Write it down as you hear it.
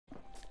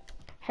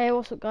Hey,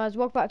 what's up guys,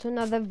 welcome back to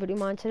another video of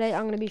mine. Today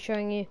I'm going to be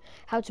showing you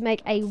how to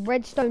make a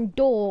redstone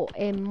door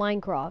in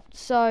Minecraft.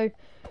 So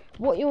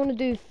what you want to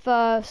do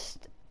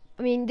first,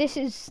 I mean this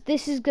is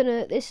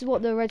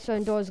what the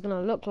redstone door is going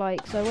to look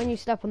like. So when you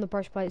step on the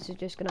pressure plates, it's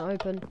just going to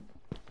open.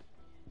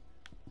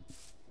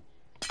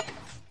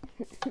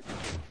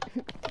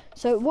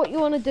 So what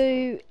you want to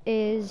do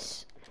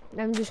is,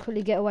 let me just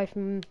quickly get away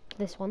from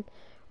this one.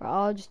 Right,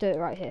 I'll just do it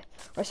right here.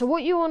 Right, so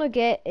what you want to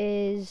get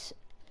is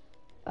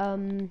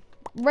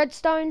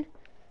redstone,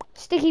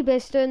 sticky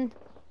piston,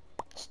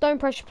 stone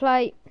pressure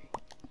plate,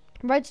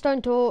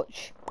 redstone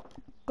torch,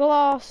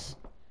 glass.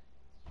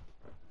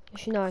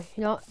 Actually, no,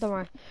 you're not. Don't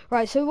worry.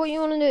 Right, so what you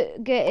want to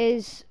get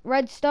is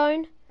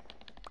redstone,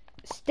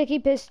 sticky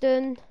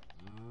piston,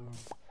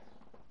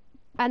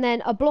 and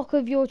then a block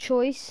of your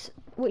choice,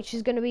 which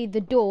is going to be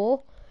the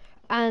door,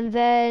 and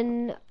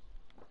then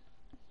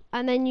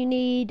you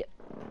need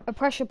a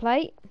pressure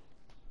plate.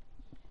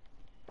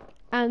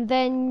 And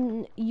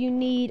then you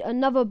need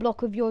another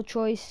block of your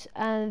choice,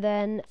 and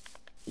then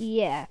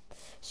yeah.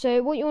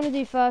 So what you want to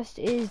do first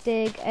is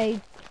dig a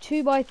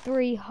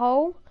 2x3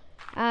 hole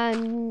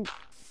and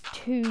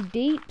 2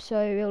 deep,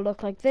 so it'll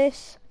look like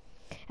this.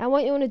 And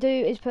what you want to do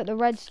is put the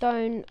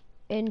redstone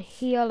in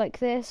here like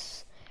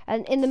this,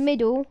 and in the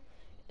middle,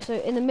 so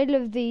in the middle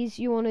of these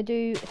you want to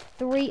do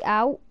 3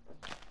 out.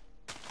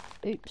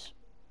 Oops.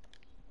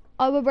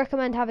 I would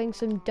recommend having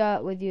some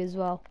dirt with you as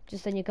well,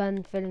 just then you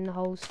can fill in the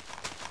holes.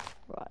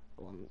 Right,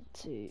 1,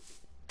 2,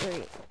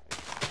 3.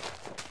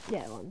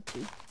 Yeah, 1,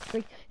 2,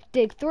 3.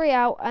 Dig 3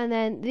 out, and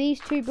then these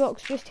 2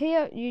 blocks just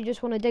here, you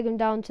just want to dig them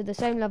down to the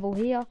same level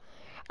here,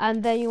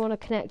 and then you want to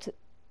connect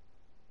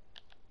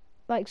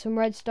like some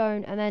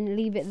redstone, and then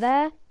leave it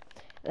there.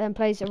 And then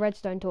place a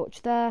redstone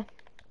torch there,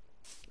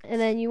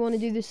 and then you want to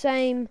do the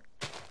same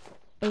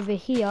over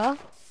here.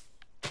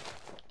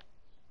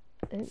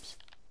 Oops.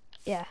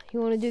 Yeah, you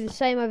want to do the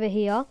same over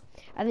here,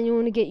 and then you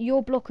want to get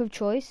your block of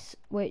choice,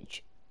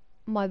 which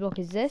my block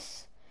is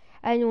this,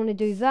 and you want to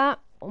do that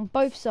on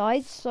both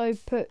sides. So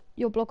put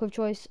your block of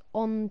choice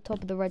on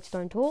top of the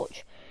redstone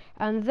torch,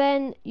 and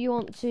then you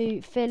want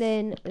to fill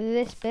in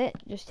this bit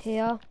just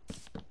here,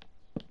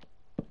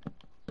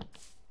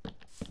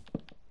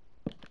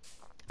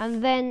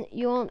 and then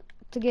you want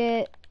to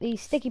get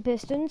these sticky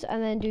pistons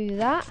and then do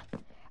that,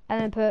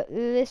 and then put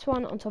this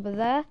one on top of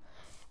there,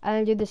 and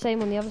then do the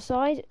same on the other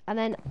side. And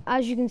then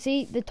as you can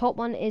see, the top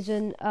one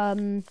isn't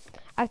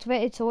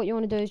activated, so what you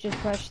want to do is just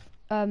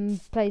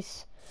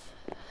place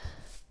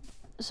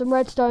some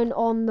redstone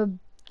on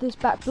this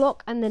back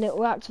block, and then it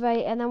will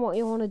activate. And then what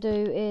you want to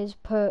do is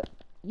put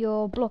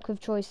your block of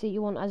choice that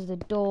you want as the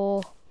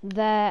door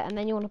there, and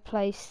then you want to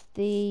place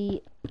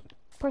the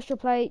pressure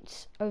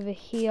plates over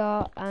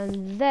here,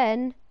 and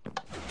then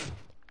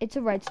it's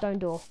a redstone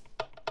door.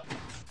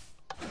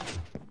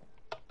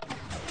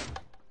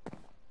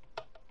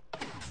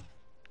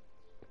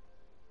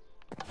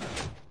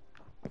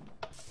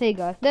 There you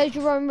go. There's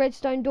your own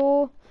redstone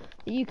door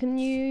that you can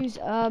use.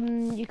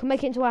 You can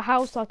make it into a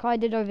house like I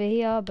did over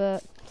here,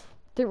 but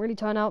didn't really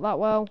turn out that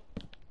well.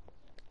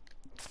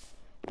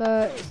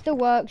 But it still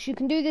works. You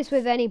can do this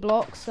with any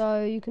block,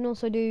 so you can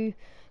also do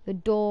the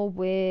door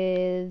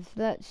with,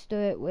 let's do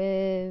it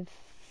with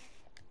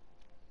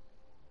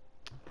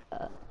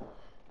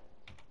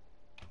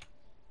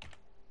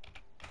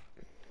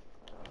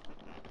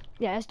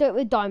yeah, let's do it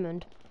with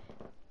diamond.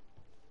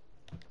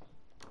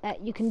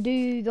 You can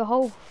do the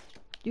whole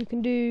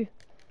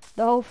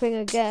thing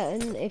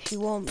again if you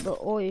want, but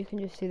or you can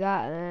just do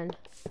that, and then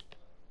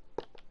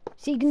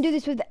so you can do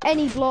this with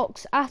any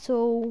blocks at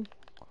all.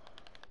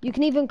 You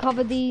can even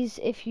cover these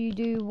if you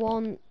do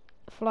want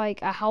for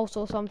like a house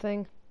or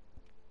something,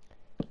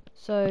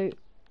 so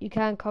you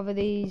can cover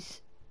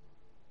these.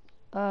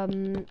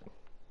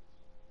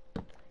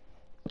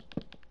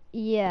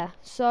 Yeah,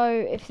 so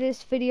if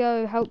this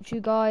video helped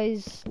you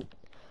guys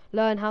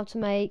learn how to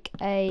make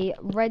a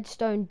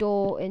redstone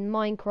door in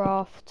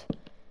Minecraft,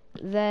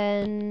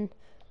 then,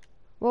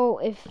 well,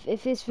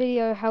 if this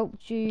video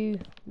helped you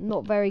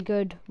not very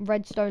good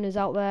redstoners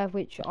out there,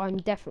 which I'm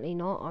definitely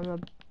not, I'm a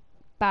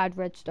bad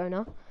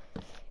redstoner.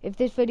 If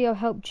this video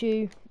helped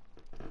you,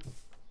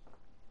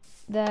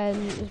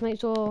 then just make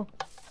sure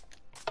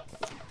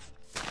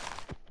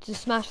to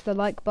smash the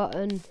like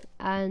button,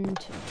 and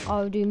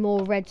I'll do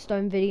more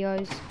redstone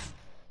videos.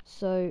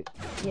 So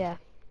yeah,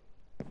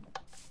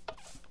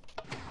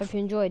 hope you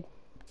enjoyed.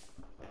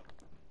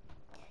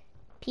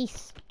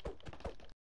 Peace.